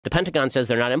The Pentagon says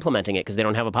they're not implementing it because they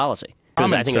don't have a policy.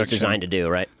 Because I think it was designed to do,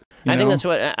 right? I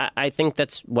think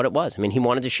that's what it was. I mean, he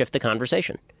wanted to shift the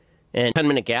conversation. And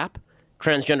 10-minute gap,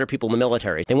 transgender people in the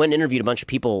military. They went and interviewed a bunch of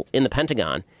people in the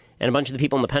Pentagon, and a bunch of the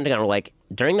people in the Pentagon were like,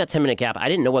 during that 10-minute gap, I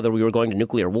didn't know whether we were going to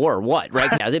nuclear war or what, right?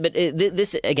 But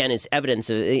this, again, is evidence,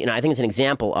 I think it's an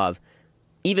example of,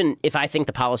 even if I think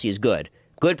the policy is good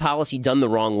policy done the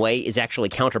wrong way is actually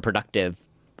counterproductive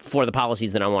for the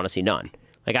policies that I want to see done.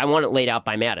 Like, I want it laid out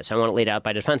by Mattis. I want it laid out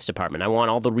by the Defense Department. I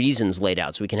want all the reasons laid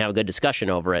out so we can have a good discussion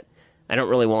over it. I don't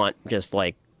really want just,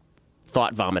 like,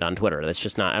 thought vomit on Twitter. That's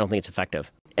just not, I don't think it's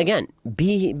effective. Again,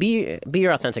 be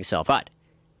your authentic self. But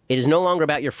it is no longer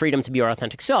about your freedom to be your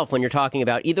authentic self when you're talking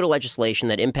about either legislation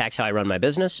that impacts how I run my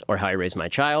business or how I raise my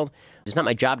child. It's not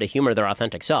my job to humor their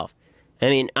authentic self. I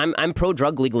mean, I'm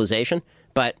pro-drug legalization,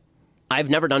 but I've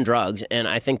never done drugs, and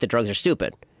I think that drugs are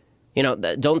stupid. You know,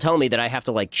 don't tell me that I have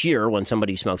to, like, cheer when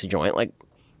somebody smokes a joint. Like,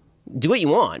 do what you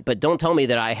want, but don't tell me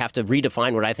that I have to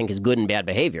redefine what I think is good and bad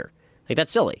behavior. Like,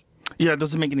 that's silly. Yeah, it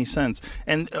doesn't make any sense.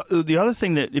 And the other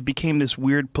thing that it became this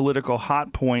weird political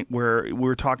hot point where we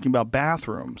were talking about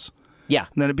bathrooms. Yeah.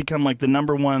 And then it became like the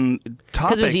 #1 topic.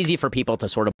 Because it was easy for people to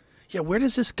sort of... Yeah, where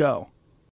does this go?